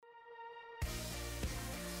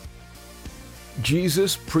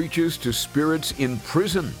Jesus preaches to spirits in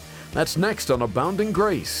prison. That's next on Abounding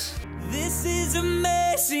Grace. This is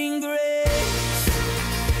amazing grace.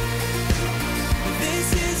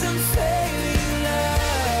 This is unfailing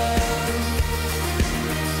love.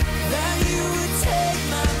 That you would take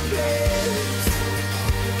my place.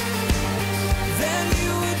 That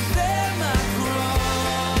you would bear my cross.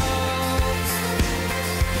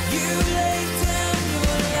 You laid down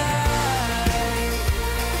your life.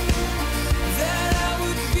 That I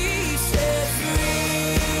would be set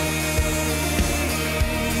free.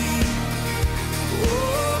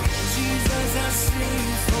 Oh, Jesus, I sing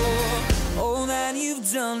for all that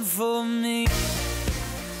you've done for me.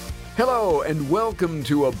 Hello and welcome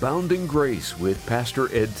to Abounding Grace with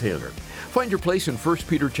Pastor Ed Taylor. Find your place in 1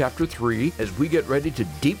 Peter chapter 3 as we get ready to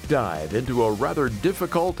deep dive into a rather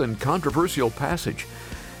difficult and controversial passage.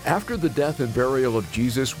 After the death and burial of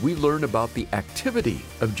Jesus, we learn about the activity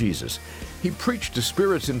of Jesus. He preached to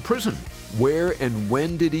spirits in prison. Where and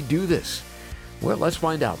when did he do this? Well, let's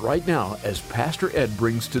find out right now as Pastor Ed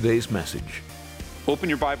brings today's message. Open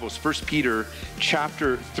your Bibles, 1 Peter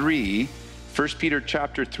chapter 3. 1 Peter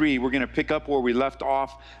chapter 3, we're going to pick up where we left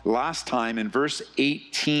off last time in verse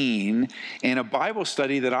 18 in a Bible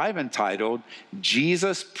study that I've entitled,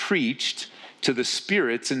 Jesus Preached to the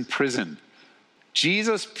Spirits in Prison.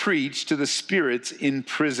 Jesus preached to the spirits in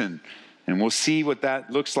prison. And we'll see what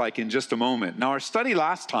that looks like in just a moment. Now, our study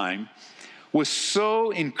last time was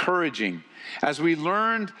so encouraging as we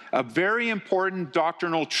learned a very important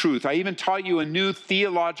doctrinal truth. I even taught you a new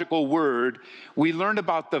theological word. We learned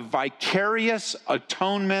about the vicarious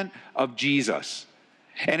atonement of Jesus.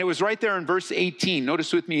 And it was right there in verse 18.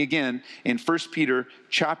 Notice with me again in 1 Peter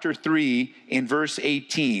chapter 3 in verse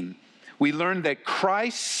 18. We learned that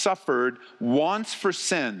Christ suffered once for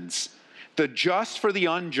sins, the just for the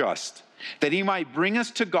unjust, that he might bring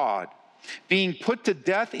us to God, being put to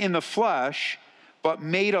death in the flesh, but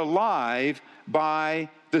made alive by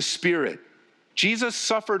the Spirit. Jesus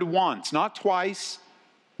suffered once, not twice,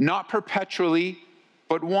 not perpetually,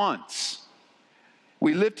 but once.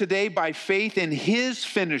 We live today by faith in his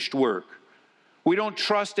finished work. We don't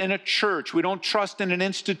trust in a church. We don't trust in an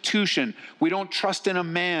institution. We don't trust in a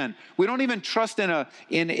man. We don't even trust in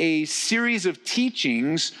a series of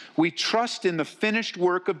teachings. We trust in the finished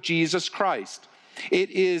work of Jesus Christ.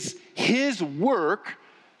 It is his work,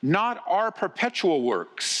 not our perpetual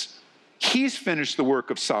works. He's finished the work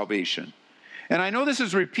of salvation. And I know this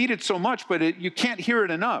is repeated so much, but you can't hear it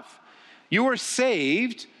enough. You are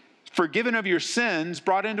saved, forgiven of your sins,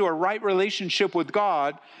 brought into a right relationship with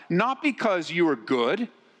God, not because you are good,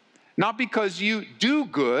 not because you do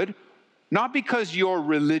good, not because you're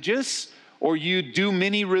religious or you do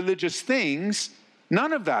many religious things.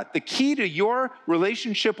 None of that. The key to your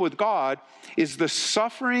relationship with God is the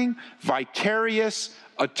suffering, vicarious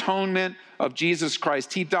atonement of Jesus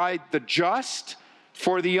Christ. He died the just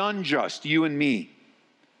for the unjust, you and me.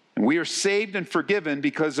 And we are saved and forgiven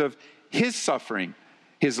because of his suffering,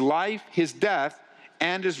 his life, his death,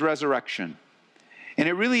 and his resurrection. And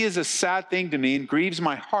it really is a sad thing to me and grieves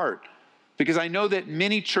my heart because I know that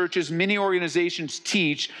many churches, many organizations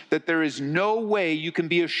teach that there is no way you can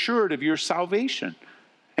be assured of your salvation.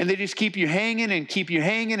 And they just keep you hanging and keep you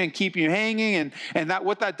hanging and keep you hanging. And that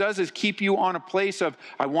what that does is keep you on a place of,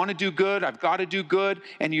 I want to do good, I've got to do good.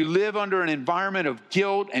 And you live under an environment of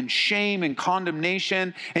guilt and shame and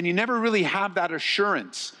condemnation. And you never really have that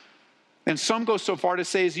assurance. And some go so far to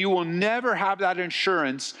say is you will never have that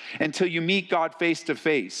assurance until you meet God face to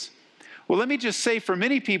face. Well, let me just say for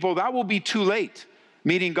many people, that will be too late,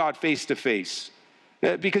 meeting God face to face.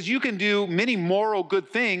 Because you can do many moral good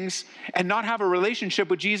things and not have a relationship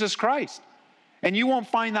with Jesus Christ. And you won't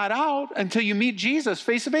find that out until you meet Jesus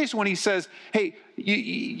face to face when he says, hey,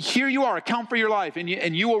 here you are, account for your life. And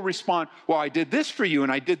you will respond, well, I did this for you,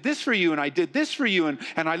 and I did this for you, and I did this for you, and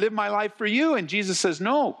I lived my life for you. And Jesus says,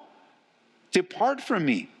 no, depart from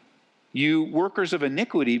me, you workers of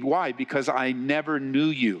iniquity. Why? Because I never knew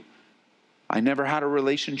you. I never had a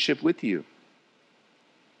relationship with you.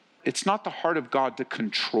 It's not the heart of God to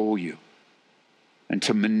control you and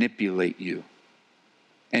to manipulate you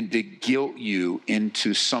and to guilt you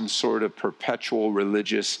into some sort of perpetual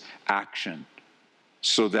religious action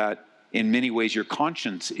so that in many ways your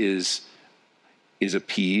conscience is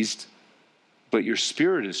appeased, but your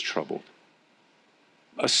spirit is troubled.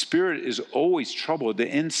 A spirit is always troubled.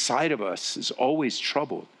 The inside of us is always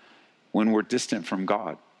troubled when we're distant from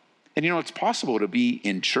God. And it's possible to be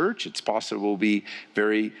in church. It's possible to be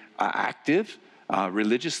very active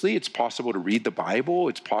religiously. It's possible to read the Bible.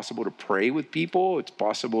 It's possible to pray with people. It's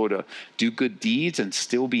possible to do good deeds and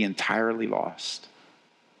still be entirely lost.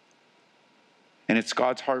 And it's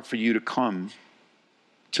God's heart for you to come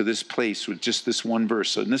to this place with just this one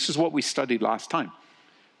verse. And this is what we studied last time.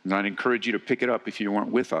 And I'd encourage you to pick it up if you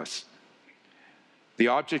weren't with us. The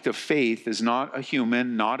object of faith is not a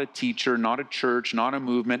human, not a teacher, not a church, not a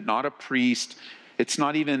movement, not a priest. It's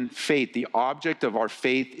not even faith. The object of our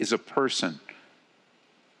faith is a person.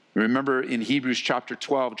 Remember in Hebrews chapter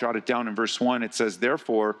 12, jot it down in verse 1, it says,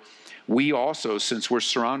 therefore, we also, since we're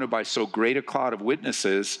surrounded by so great a cloud of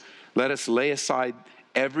witnesses, let us lay aside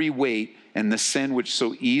every weight and the sin which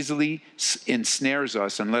so easily ensnares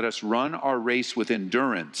us, and let us run our race with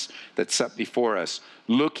endurance that's set before us,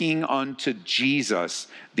 looking unto Jesus,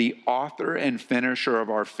 the author and finisher of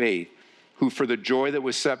our faith, who for the joy that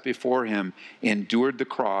was set before him endured the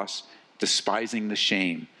cross, despising the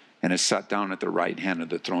shame, and is sat down at the right hand of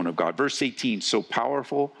the throne of God. Verse 18, so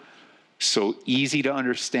powerful, so easy to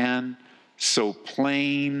understand, so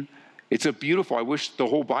plain. It's a beautiful, I wish the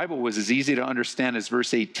whole Bible was as easy to understand as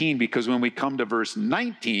verse 18, because when we come to verse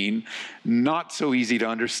 19, not so easy to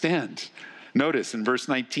understand. Notice in verse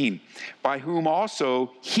 19, by whom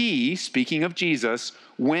also he, speaking of Jesus,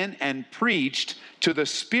 went and preached to the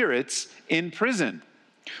spirits in prison,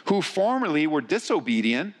 who formerly were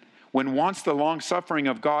disobedient, when once the long suffering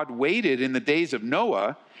of God waited in the days of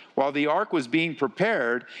Noah, while the ark was being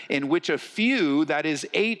prepared, in which a few, that is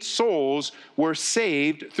 8 souls, were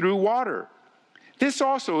saved through water. This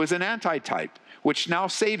also is an antitype, which now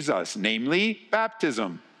saves us, namely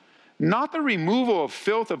baptism. Not the removal of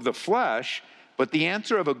filth of the flesh, but the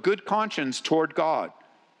answer of a good conscience toward God,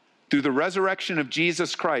 through the resurrection of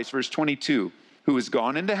Jesus Christ, verse 22, who is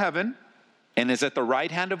gone into heaven and is at the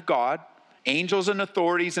right hand of God, angels and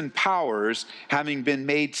authorities and powers having been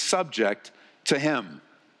made subject to him.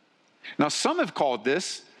 Now, some have called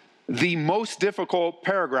this the most difficult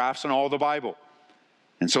paragraphs in all the Bible.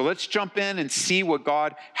 And so let's jump in and see what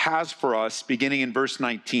God has for us beginning in verse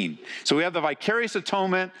 19. So we have the vicarious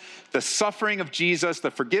atonement, the suffering of Jesus, the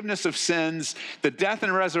forgiveness of sins, the death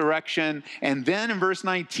and resurrection. And then in verse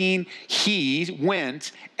 19, he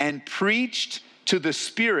went and preached to the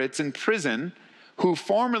spirits in prison who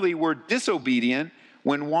formerly were disobedient,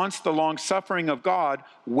 when once the long suffering of God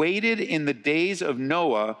waited in the days of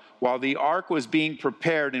Noah while the ark was being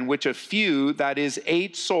prepared, in which a few, that is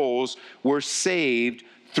 8 souls, were saved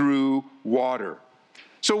through water.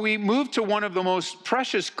 So we move to one of the most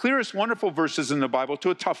precious, clearest, wonderful verses in the Bible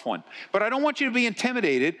to a tough one. But I don't want you to be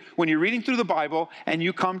intimidated when you're reading through the Bible and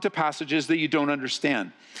you come to passages that you don't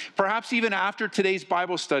understand. Perhaps even after today's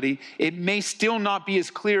Bible study, it may still not be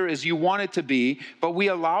as clear as you want it to be, but we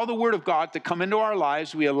allow the Word of God to come into our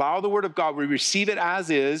lives. We allow the Word of God, we receive it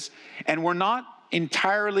as is, and we're not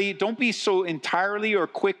entirely, don't be so entirely or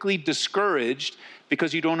quickly discouraged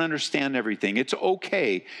because you don't understand everything. It's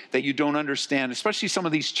okay that you don't understand, especially some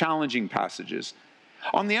of these challenging passages.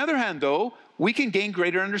 On the other hand, though, we can gain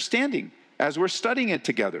greater understanding as we're studying it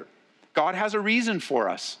together. God has a reason for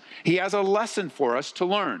us. He has a lesson for us to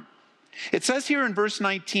learn. It says here in verse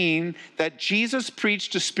 19 that Jesus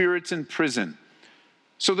preached to spirits in prison.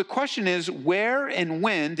 So the question is, where and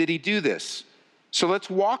when did he do this? So let's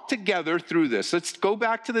walk together through this. Let's go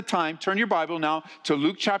back to the time. Turn your Bible now to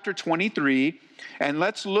Luke chapter 23, and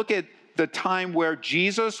let's look at the time where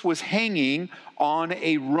Jesus was hanging on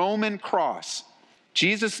a Roman cross.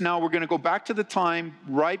 Jesus, now we're going to go back to the time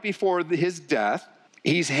right before his death.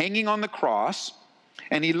 He's hanging on the cross,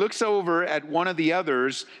 and he looks over at one of the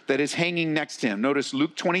others that is hanging next to him. Notice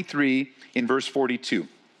Luke 23 in verse 42.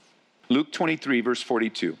 Luke 23, verse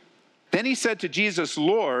 42. Then he said to Jesus,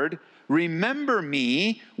 Lord, remember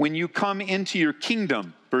me when you come into your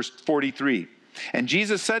kingdom. Verse 43. And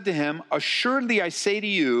Jesus said to him, assuredly I say to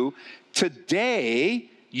you, today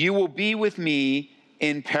you will be with me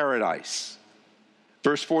in paradise.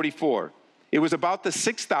 Verse 44. It was about the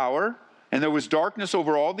 6th hour, and there was darkness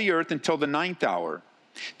over all the earth until the 9th hour.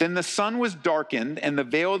 Then the sun was darkened, and the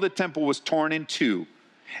veil of the temple was torn in two.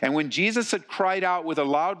 And when Jesus had cried out with a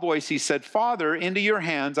loud voice, he said, Father, into your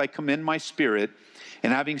hands I commend my spirit.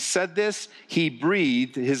 And having said this, he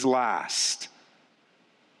breathed his last.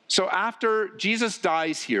 So after Jesus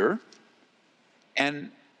dies here, and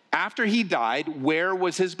after he died, where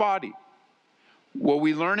was his body? Well,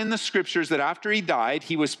 we learn in the scriptures that after he died,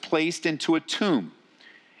 he was placed into a tomb.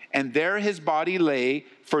 And there his body lay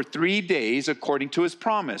for 3 days according to his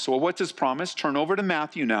promise. Well, what's his promise? Turn over to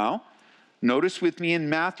Matthew now. Notice with me in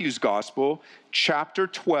Matthew's gospel, chapter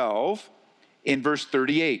 12, in verse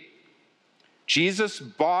 38. Jesus'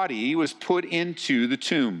 body was put into the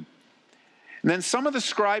tomb. And then some of the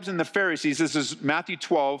scribes and the Pharisees, this is Matthew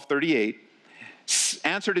 12, 38,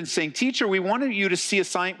 answered and saying, Teacher, we want to see a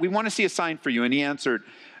sign for you. And he answered,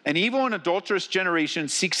 An evil and adulterous generation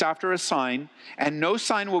seeks after a sign, and no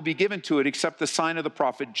sign will be given to it except the sign of the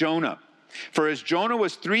prophet Jonah. For as Jonah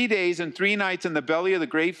was 3 days and 3 nights in the belly of the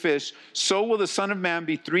great fish, so will the Son of Man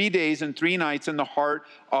be 3 days and 3 nights in the heart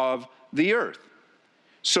of the earth.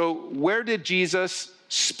 So where did Jesus'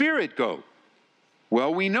 spirit go?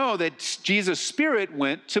 Well, we know that Jesus' spirit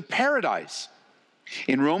went to paradise.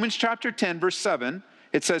 In Romans chapter 10, verse 7,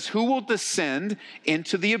 it says, who will descend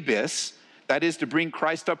into the abyss? That is to bring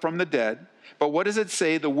Christ up from the dead. But what does it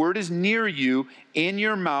say? The word is near you, in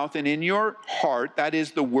your mouth and in your heart. That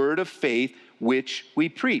is the word of faith which we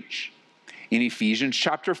preach. In Ephesians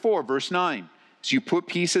chapter 4, verse 9, as you put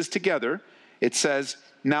pieces together, it says,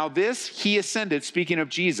 now this he ascended, speaking of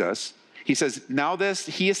Jesus, he says, now this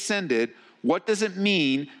he ascended. What does it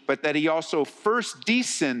mean but that he also first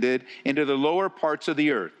descended into the lower parts of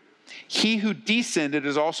the earth? He who descended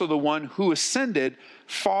is also the one who ascended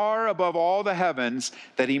far above all the heavens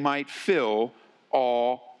that he might fill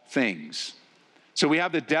all things. So we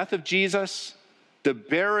have the death of Jesus, the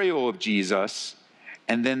burial of Jesus,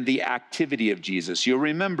 and then the activity of Jesus. You'll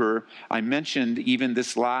remember I mentioned even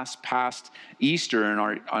this past Easter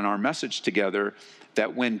on our message together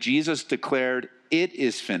that when Jesus declared it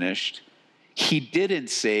is finished, he didn't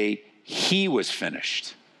say he was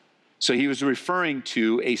finished. So he was referring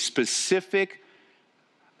to a specific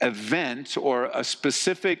event or a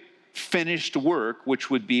specific finished work, which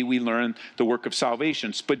would be, we learn, the work of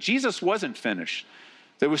salvation. But Jesus wasn't finished.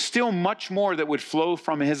 There was still much more that would flow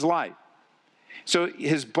from his life. So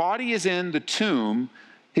his body is in the tomb.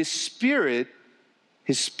 His spirit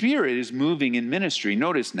is moving in ministry.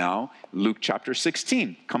 Notice now, Luke chapter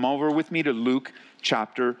 16. Come over with me to Luke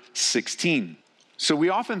chapter 16. So we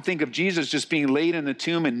often think of Jesus just being laid in the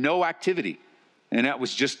tomb and no activity, and that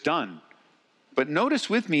was just done. But notice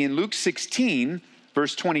with me in Luke 16,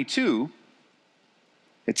 verse 22,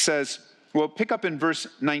 it says, well, pick up in verse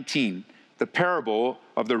 19, the parable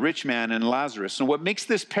of the rich man and Lazarus. And what makes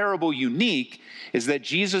this parable unique is that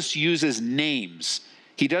Jesus uses names.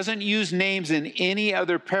 He doesn't use names in any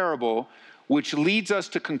other parable, which leads us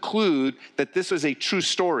to conclude that this is a true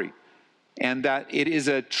story. And that it is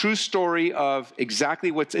a true story of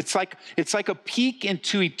exactly it's like a peek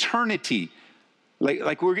into eternity.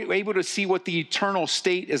 Like we're able to see what the eternal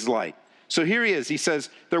state is like. So here he is. He says,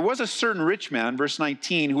 there was a certain rich man, verse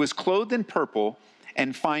 19, who was clothed in purple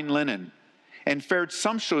and fine linen and fared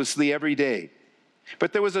sumptuously every day.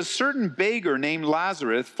 But there was a certain beggar named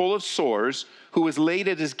Lazarus, full of sores, who was laid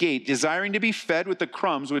at his gate, desiring to be fed with the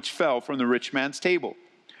crumbs which fell from the rich man's table.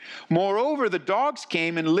 Moreover, the dogs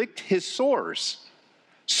came and licked his sores.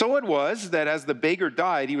 So it was that as the beggar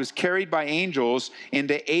died, he was carried by angels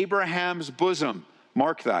into Abraham's bosom.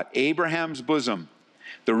 Mark that, Abraham's bosom.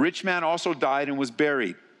 The rich man also died and was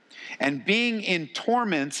buried. And being in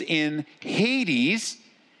torments in Hades,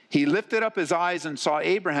 he lifted up his eyes and saw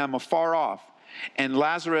Abraham afar off, and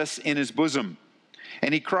Lazarus in his bosom.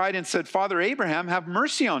 And he cried and said, Father Abraham, have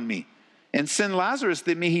mercy on me, and send Lazarus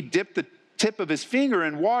that may he dip the tip of his finger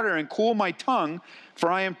in water and cool my tongue,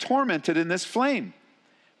 for I am tormented in this flame.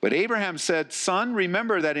 But Abraham said, Son,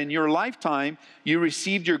 remember that in your lifetime you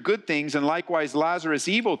received your good things, and likewise Lazarus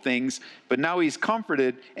evil things, but now he's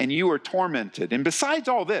comforted and you are tormented. And besides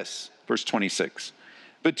all this, verse 26,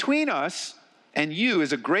 between us and you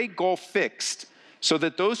is a great gulf fixed, so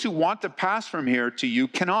that those who want to pass from here to you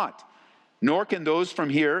cannot, nor can those from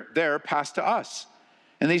here there pass to us.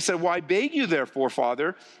 And they said, well, I beg you, therefore,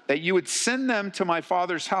 Father, that you would send them to my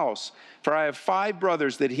father's house, for I have 5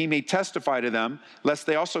 brothers, that he may testify to them, lest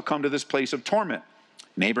they also come to this place of torment.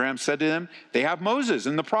 And Abraham said to them, they have Moses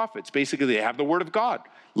and the prophets. Basically, they have the word of God.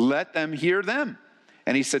 Let them hear them.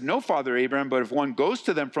 And he said, no, Father Abraham, but if one goes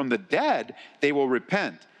to them from the dead, they will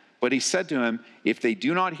repent. But he said to him, if they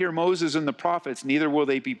do not hear Moses and the prophets, neither will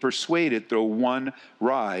they be persuaded, though one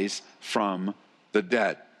rise from the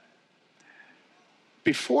dead.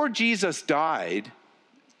 Before Jesus died,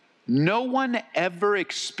 no one ever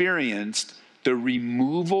experienced the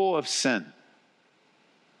removal of sin.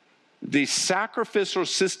 The sacrificial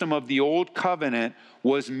system of the old covenant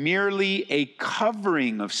was merely a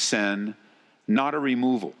covering of sin, not a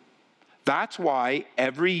removal. That's why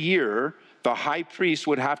every year the high priest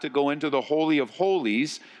would have to go into the Holy of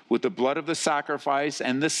Holies with the blood of the sacrifice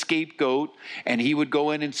and the scapegoat, and he would go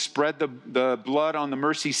in and spread the blood on the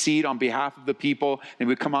mercy seat on behalf of the people, and he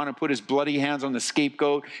would come out and put his bloody hands on the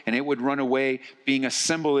scapegoat, and it would run away, being a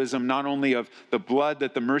symbolism not only of the blood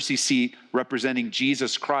that the mercy seat representing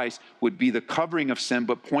Jesus Christ would be the covering of sin,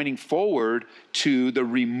 but pointing forward to the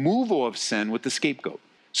removal of sin with the scapegoat.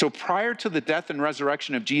 So prior to the death and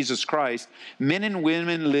resurrection of Jesus Christ, men and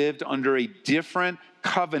women lived under a different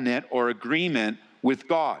covenant or agreement with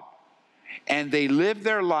God. And they lived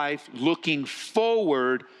their life looking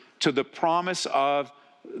forward to the promise of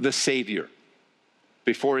the Savior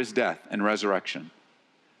before his death and resurrection.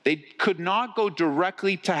 They could not go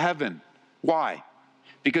directly to heaven. Why?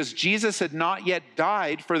 Because Jesus had not yet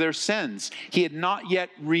died for their sins. He had not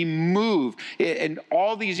yet removed. In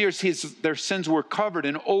all these years, their sins were covered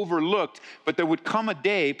and overlooked. But there would come a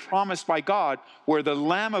day promised by God where the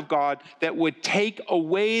Lamb of God that would take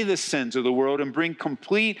away the sins of the world and bring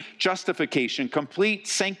complete justification, complete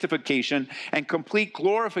sanctification, and complete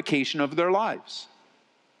glorification of their lives.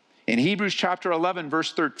 In Hebrews chapter 11,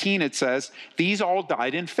 verse 13, it says, "These all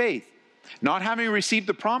died in faith, not having received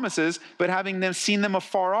the promises, but having them seen them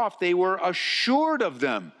afar off, they were assured of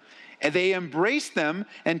them. And they embraced them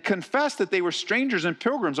and confessed that they were strangers and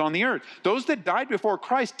pilgrims on the earth." Those that died before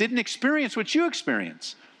Christ didn't experience what you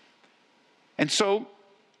experience. And so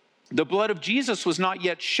the blood of Jesus was not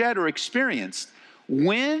yet shed or experienced.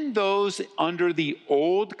 When those under the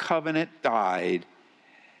old covenant died,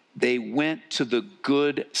 they went to the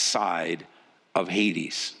good side of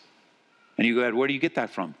Hades. And you go, where do you get that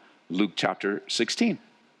from? Luke chapter 16.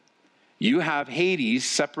 You have Hades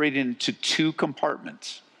separated into two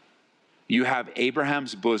compartments. You have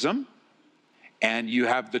Abraham's bosom, and you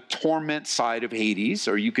have the torment side of Hades,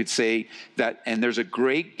 or you could say that, and there's a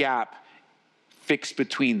great gap fixed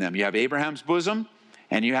between them. You have Abraham's bosom,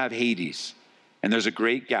 and you have Hades, and there's a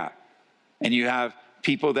great gap. And you have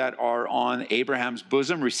people that are on Abraham's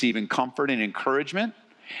bosom receiving comfort and encouragement,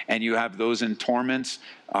 and you have those in torments,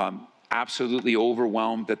 absolutely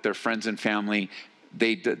overwhelmed that their friends and family,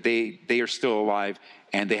 they are still alive,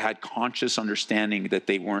 and they had conscious understanding that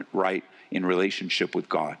they weren't right in relationship with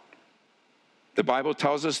God. The Bible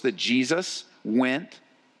tells us that Jesus went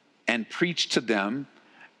and preached to them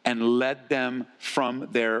and led them from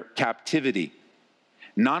their captivity.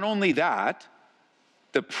 Not only that,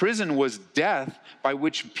 the prison was death by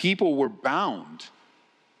which people were bound.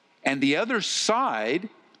 And the other side,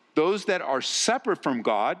 those that are separate from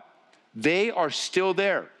God, they are still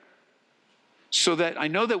there. So that I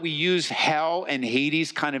know that we use hell and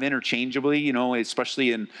Hades kind of interchangeably, you know,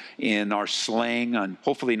 especially in our slang, and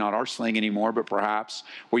hopefully not our slang anymore, but perhaps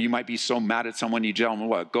where you might be so mad at someone, you tell them,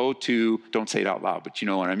 what, go to, don't say it out loud, but you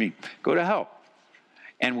know what I mean, go to hell.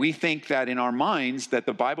 And we think that in our minds that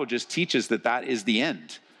the Bible just teaches that that is the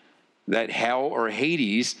end, that hell or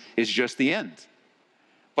Hades is just the end.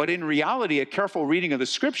 But in reality, a careful reading of the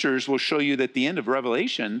scriptures will show you that the end of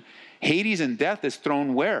Revelation, Hades and death is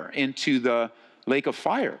thrown where? Into the lake of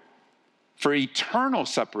fire for eternal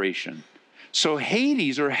separation. So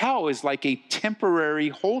Hades or hell is like a temporary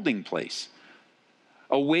holding place,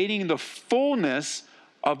 awaiting the fullness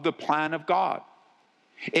of the plan of God.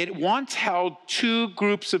 It once held two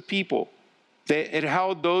groups of people. It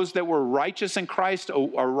held those that were righteous in Christ,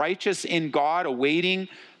 or righteous in God, awaiting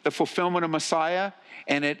the fulfillment of Messiah.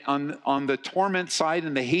 And it on the torment side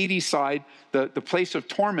and the Hades side, the place of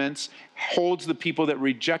torments holds the people that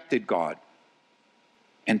rejected God.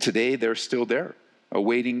 And today they're still there,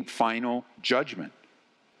 awaiting final judgment.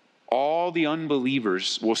 All the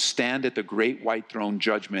unbelievers will stand at the great white throne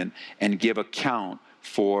judgment and give account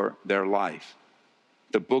for their life.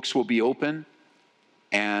 The books will be open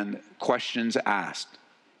and questions asked.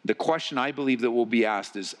 The question I believe that will be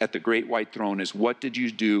asked is at the great white throne is, what did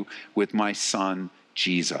you do with my son,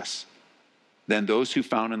 Jesus? Then those who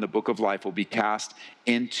found in the book of life will be cast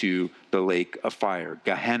into the lake of fire,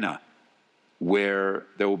 Gehenna, where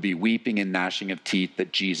there will be weeping and gnashing of teeth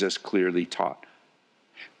that Jesus clearly taught.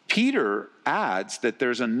 Peter adds that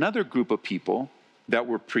there's another group of people that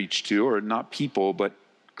were preached to, or not people, but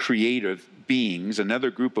creative beings,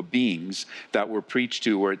 another group of beings that were preached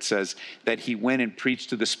to, where it says that he went and preached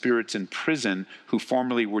to the spirits in prison who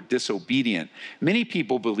formerly were disobedient. Many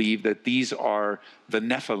people believe that these are the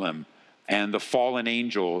Nephilim and the fallen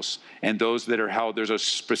angels, and those that are held. There's a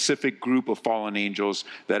specific group of fallen angels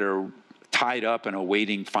that are tied up and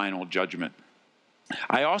awaiting final judgment.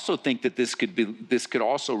 I also think that this could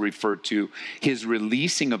also refer to his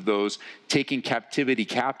releasing of those taking captivity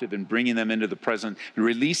captive and bringing them into the present,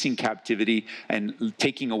 releasing captivity and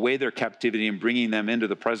taking away their captivity and bringing them into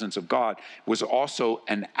the presence of God was also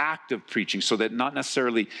an act of preaching, so that not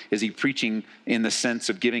necessarily is he preaching in the sense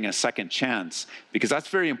of giving a second chance, because that's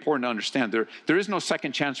very important to understand. There is no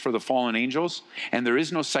second chance for the fallen angels, and there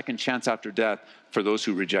is no second chance after death for those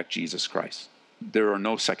who reject Jesus Christ. There are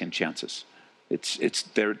no second chances.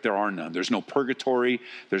 There are none. There's no purgatory.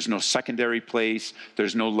 There's no secondary place.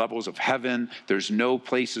 There's no levels of heaven. There's no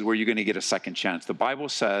places where you're going to get a second chance. The Bible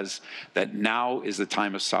says that now is the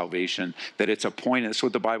time of salvation, that it's appointed. That's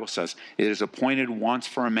what the Bible says. It is appointed once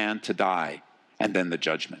for a man to die, and then the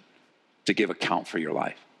judgment, to give account for your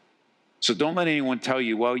life. So don't let anyone tell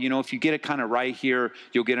you, well, if you get it kind of right here,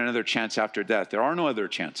 you'll get another chance after death. There are no other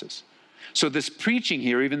chances. So this preaching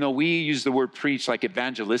here, even though we use the word preach like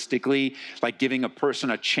evangelistically, like giving a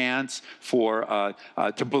person a chance for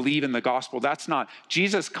to believe in the gospel, that's not.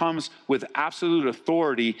 Jesus comes with absolute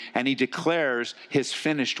authority, and he declares his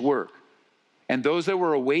finished work. And those that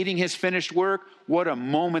were awaiting his finished work, what a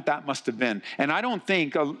moment that must have been. And I don't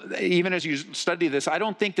think, even as you study this, I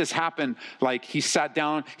don't think this happened like he sat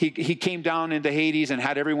down, he came down into Hades and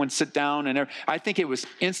had everyone sit down. And I think it was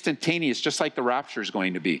instantaneous, just like the rapture is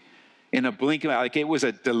going to be. In a blink of, like it was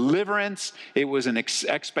a deliverance, it was an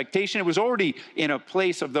expectation. It was already in a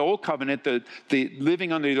place of the old covenant, the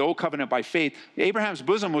living under the old covenant by faith. Abraham's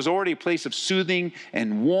bosom was already a place of soothing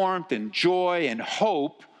and warmth and joy and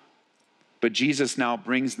hope. But Jesus now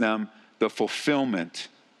brings them the fulfillment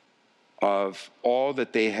of all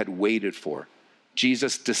that they had waited for.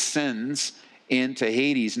 Jesus descends into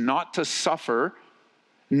Hades, not to suffer,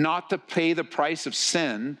 not to pay the price of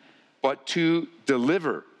sin, but to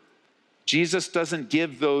deliver. Jesus doesn't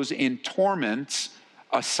give those in torment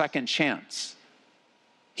a second chance.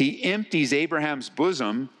 He empties Abraham's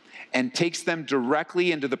bosom and takes them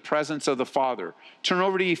directly into the presence of the Father. Turn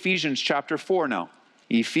over to Ephesians chapter 4 now.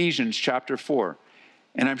 Ephesians chapter 4.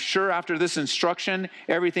 And I'm sure after this instruction,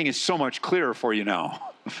 everything is so much clearer for you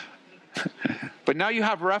now. But now you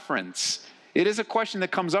have reference. It is a question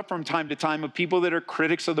that comes up from time to time of people that are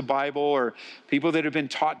critics of the Bible or people that have been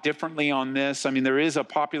taught differently on this. I mean, there is a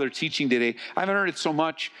popular teaching today. I haven't heard it so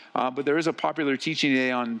much, but there is a popular teaching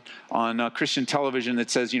today on Christian television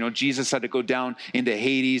that says, Jesus had to go down into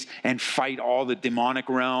Hades and fight all the demonic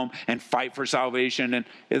realm and fight for salvation. And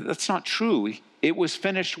that's not true. It was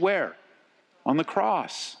finished where? On the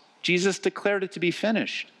cross. Jesus declared it to be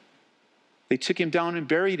finished. They took him down and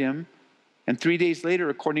buried him. And 3 days later,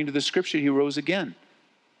 according to the scripture, he rose again.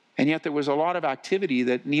 And yet there was a lot of activity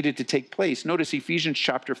that needed to take place. Notice Ephesians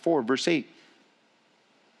chapter 4, verse 8.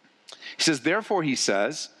 He says, therefore, he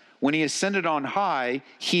says, when he ascended on high,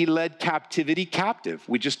 he led captivity captive.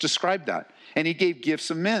 We just described that. And he gave gifts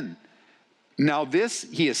of men. Now this,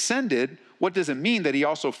 he ascended. What does it mean that he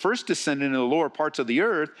also first descended into the lower parts of the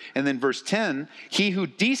earth? And then verse 10, he who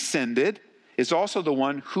descended is also the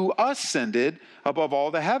one who ascended above all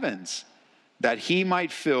the heavens, that he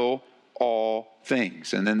might fill all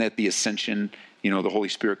things. And then at the ascension, the Holy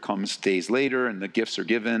Spirit comes days later, and the gifts are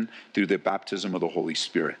given through the baptism of the Holy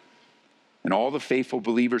Spirit. And all the faithful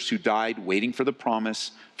believers who died waiting for the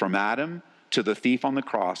promise, from Adam to the thief on the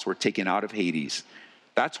cross, were taken out of Hades.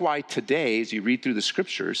 That's why today, as you read through the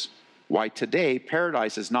scriptures, why today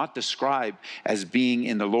paradise is not described as being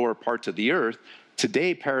in the lower parts of the earth.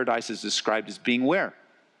 Today paradise is described as being where?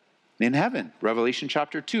 In heaven. Revelation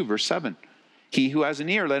chapter 2, verse 7. He who has an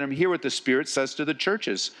ear, let him hear what the Spirit says to the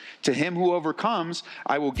churches. To him who overcomes,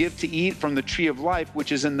 I will give to eat from the tree of life,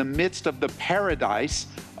 which is in the midst of the paradise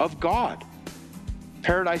of God.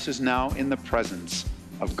 Paradise is now in the presence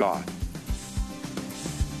of God.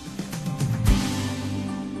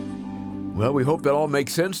 Well, we hope that all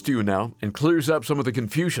makes sense to you now and clears up some of the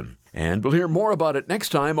confusion. And we'll hear more about it next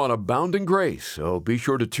time on Abounding Grace, so be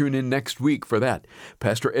sure to tune in next week for that.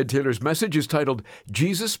 Pastor Ed Taylor's message is titled,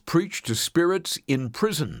 Jesus Preached to Spirits in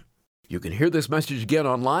Prison. You can hear this message again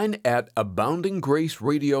online at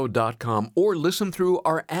aboundinggraceradio.com or listen through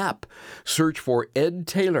our app. Search for Ed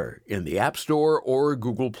Taylor in the App Store or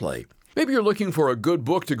Google Play. Maybe you're looking for a good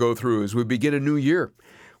book to go through as we begin a new year.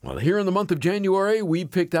 Well, here in the month of January, we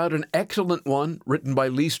picked out an excellent one written by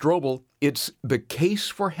Lee Strobel. It's The Case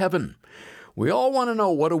for Heaven. We all want to know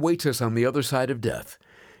what awaits us on the other side of death.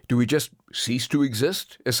 Do we just cease to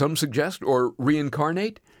exist, as some suggest, or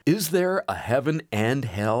reincarnate? Is there a heaven and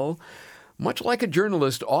hell? Much like a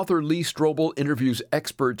journalist, author Lee Strobel interviews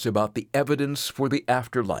experts about the evidence for the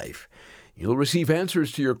afterlife. You'll receive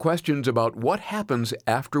answers to your questions about what happens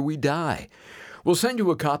after we die. We'll send you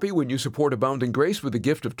a copy when you support Abounding Grace with a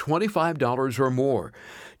gift of $25 or more.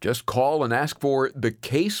 Just call and ask for The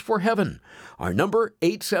Case for Heaven. Our number,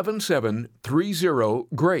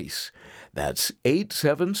 877-30-GRACE. That's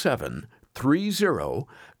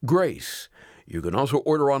 877-30-GRACE. You can also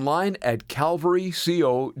order online at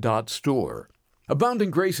calvaryco.store.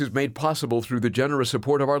 Abounding Grace is made possible through the generous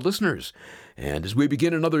support of our listeners. And as we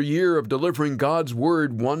begin another year of delivering God's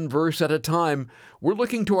Word one verse at a time, we're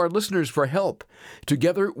looking to our listeners for help.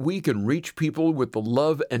 Together, we can reach people with the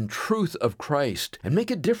love and truth of Christ and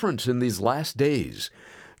make a difference in these last days.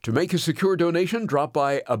 To make a secure donation, drop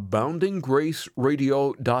by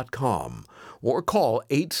aboundinggraceradio.com or call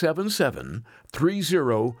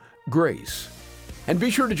 877-30-GRACE. And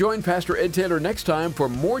be sure to join Pastor Ed Taylor next time for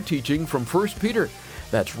more teaching from 1 Peter.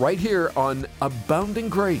 That's right here on Abounding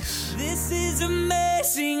Grace. This is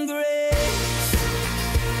amazing grace.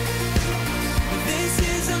 This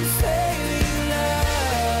is unfailing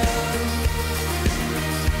love.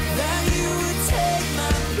 That you would take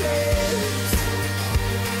my place.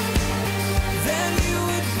 Then you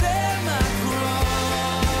would bear my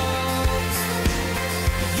cross.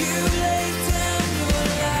 You laid down your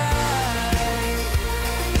life.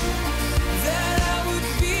 That I would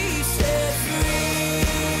be set free.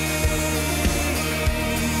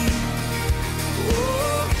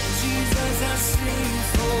 Oh, Jesus, I sing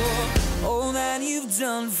for all that you've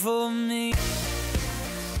done for me.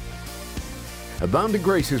 Abounding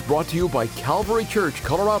Grace is brought to you by Calvary Church,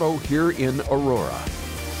 Colorado, here in Aurora.